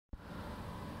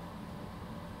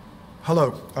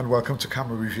Hello and welcome to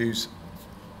Camera Reviews.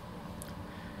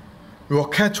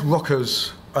 Roquette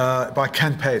Rockers by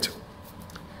Ken Pate.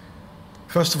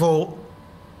 First of all,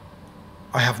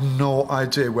 I have no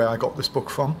idea where I got this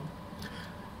book from.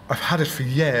 I've had it for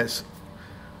years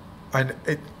and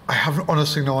I have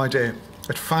honestly no idea.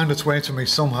 It found its way to me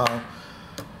somehow,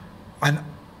 and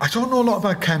I don't know a lot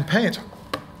about Ken Pate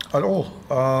at all.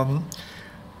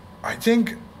 I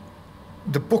think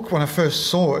the book, when I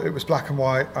first saw it, it was black and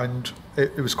white, and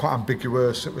it was quite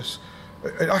ambiguous. It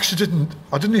actually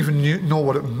I didn't even know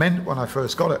what it meant when I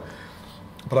first got it,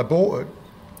 but I bought it,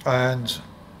 and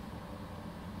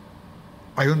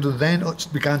I then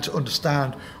began to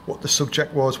understand what the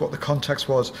subject was, what the context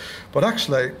was, but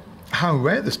actually how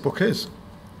rare this book is.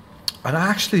 And I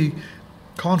actually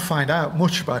can't find out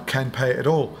much about Ken Pate at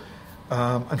all.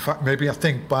 In fact, I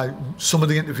think by some of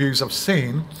the interviews I've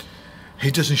seen, he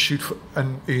doesn't shoot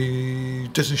he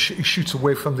shoots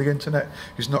away from the internet.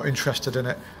 He's not interested in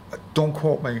it. Don't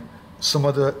quote me. Some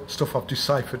of the stuff I've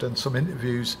deciphered in some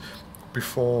interviews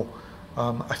before,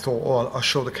 I thought, oh, I'll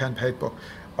show the Ken Pate book.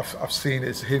 I've seen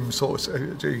it's him sort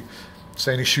of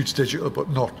saying he shoots digital,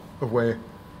 but not away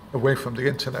from the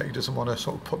internet. He doesn't want to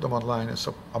sort of put them online and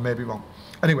stuff. I may be wrong.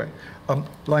 Anyway,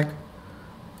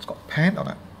 it's got paint on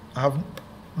it. I have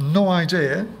no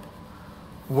idea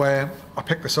where I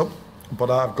picked this up, but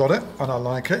I've got it and I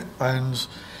like it, and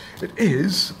it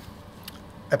is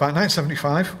about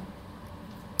 1975.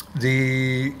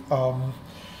 The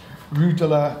Rue de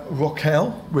la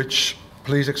Roquette, which,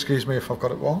 please excuse me if I've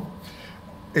got it wrong,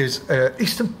 is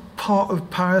eastern part of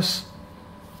Paris,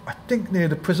 I think near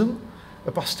the prison,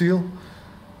 the Bastille,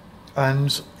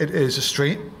 and it is a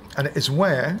street, and it is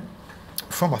where,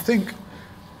 from I think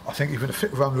even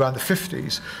around the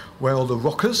 50s, where all the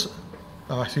rockers,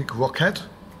 I think Roquette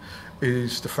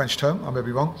is the French term, I may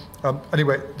be wrong.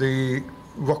 Anyway, the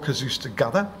rockers used to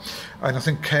gather, and I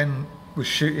think Ken was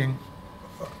shooting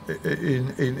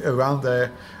in around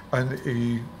there, and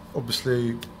he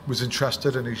obviously was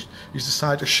interested, and he's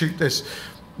decided to shoot this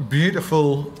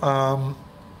beautiful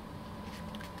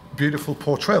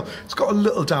portrayal. It's got a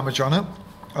little damage on it.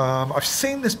 I've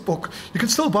seen this book. You can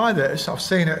still buy this. I've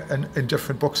seen it in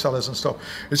different booksellers and stuff.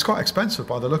 It's quite expensive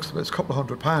by the looks of it. It's a couple of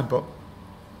 £100, but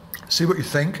see what you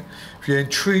think. If you're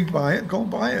intrigued by it, go and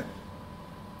buy it.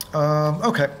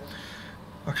 Okay.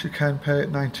 Actually, Ken Pate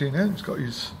 19. He's got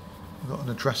an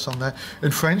address on there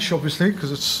in French, obviously,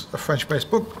 because it's a French-based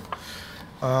book.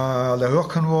 Le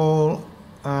rock and roll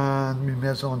and mi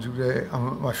maison du.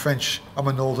 My French. I'm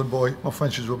a northern boy. My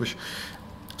French is rubbish.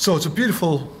 So it's a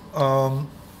beautiful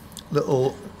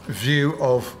little view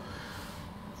of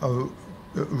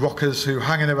rockers who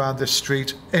hanging around this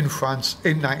street in France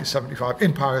in 1975,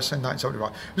 in Paris in 1975.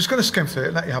 I'm just going to skim through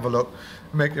it, let you have a look,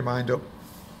 make your mind up.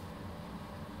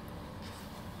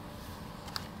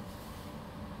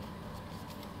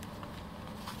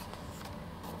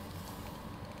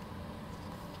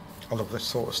 I love this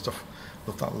sort of stuff,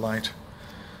 love that light.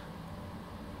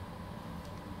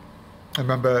 I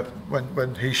remember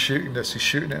when he's shooting this, he's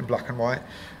shooting it in black and white,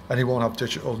 and he won't have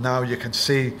digital. Now you can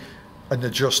see and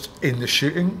adjust in the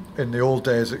shooting. In the old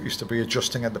days, it used to be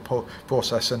adjusting at the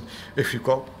process, and if you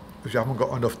haven't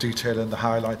got enough detail in the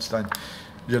highlights, then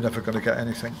you're never going to get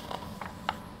anything.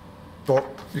 But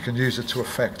you can use it to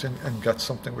effect and get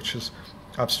something which is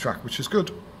abstract, which is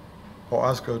good, or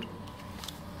as good.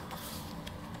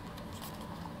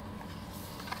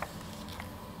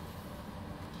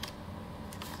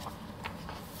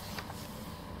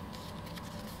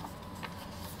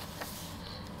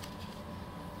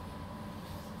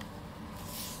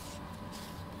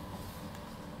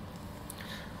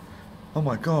 Oh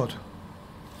my God,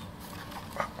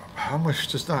 how much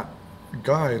does that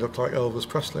guy look like Elvis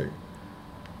Presley?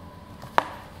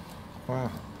 Wow.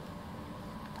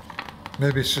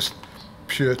 Maybe it's just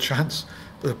pure chance,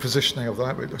 the positioning of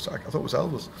that, but it looks like, I thought it was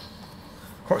Elvis.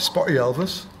 Quite spotty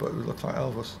Elvis, but it looked like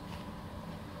Elvis.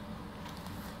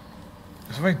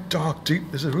 It's a very dark, deep,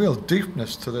 there's a real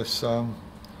deepness to this. There's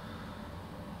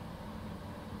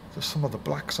some of the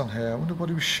blacks on here. I wonder what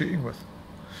he was shooting with.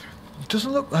 It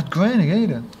doesn't look that grainy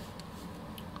either.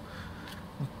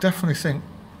 I definitely think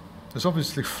there's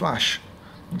obviously flash.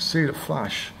 You can see the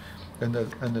flash in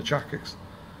the jackets.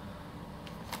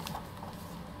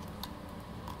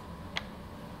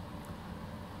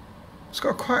 It's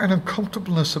got quite an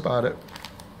uncomfortableness about it,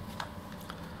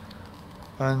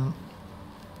 and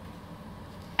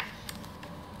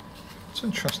it's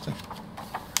interesting.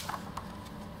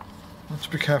 Let's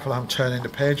be careful how I'm turning the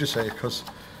pages here, because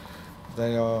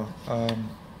they are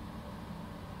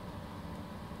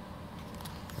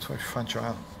it's very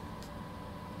fragile.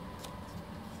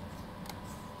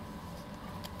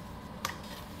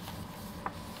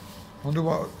 Wonder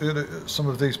what some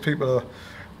of these people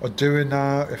are doing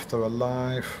now, if they're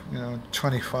alive.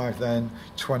 25 then,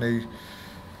 20,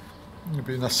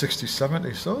 maybe in their 60s,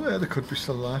 70s. So yeah, they could be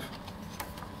still alive.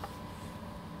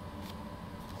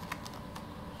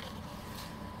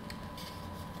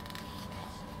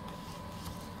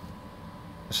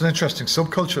 It's an interesting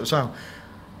subculture. So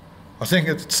I think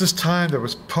it's this time there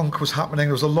was punk was happening.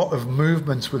 There was a lot of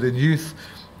movements within youth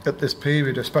at this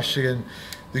period, especially in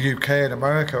the UK and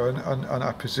America, and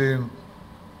I presume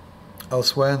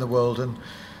elsewhere in the world. And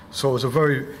so it was a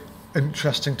very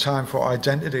interesting time for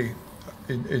identity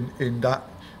in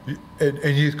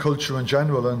youth culture in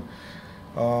general. And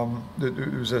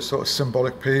it was a sort of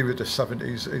symbolic period, the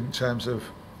 70s, in terms of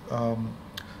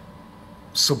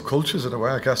subcultures in a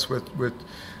way, I guess, with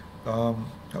a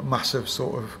massive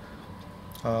sort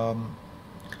of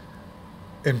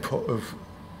input of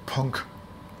punk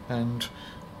and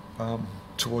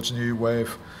towards new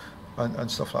wave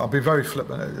and stuff like that. I'll be very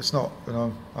flippant. It's not,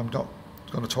 I'm not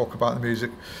going to talk about the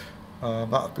music.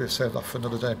 That'll be save that for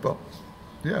another day. But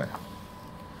yeah,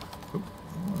 I'm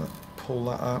going to pull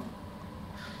that out.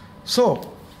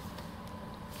 So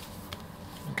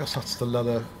I guess that's the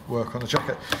leather work on the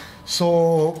jacket.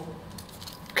 So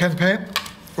Ken Pate,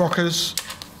 Rockers,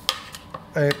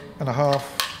 8.5.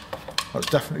 That's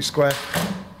definitely square.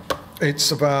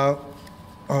 It's about,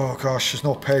 oh gosh, there's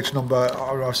no page number.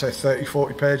 I'll say 30,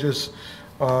 40 pages.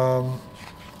 Yeah,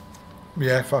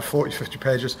 about 40, 50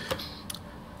 pages.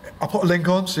 I'll put a link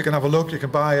on so you can have a look. You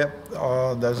can buy it.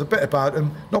 There's a bit about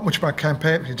him. Not much about Ken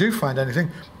Pate. If you do find anything,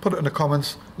 put it in the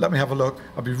comments. Let me have a look.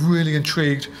 I'd be really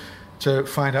intrigued to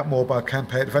find out more about Ken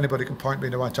Pate. If anybody can point me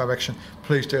in the right direction,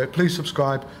 please do it. Please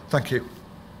subscribe. Thank you.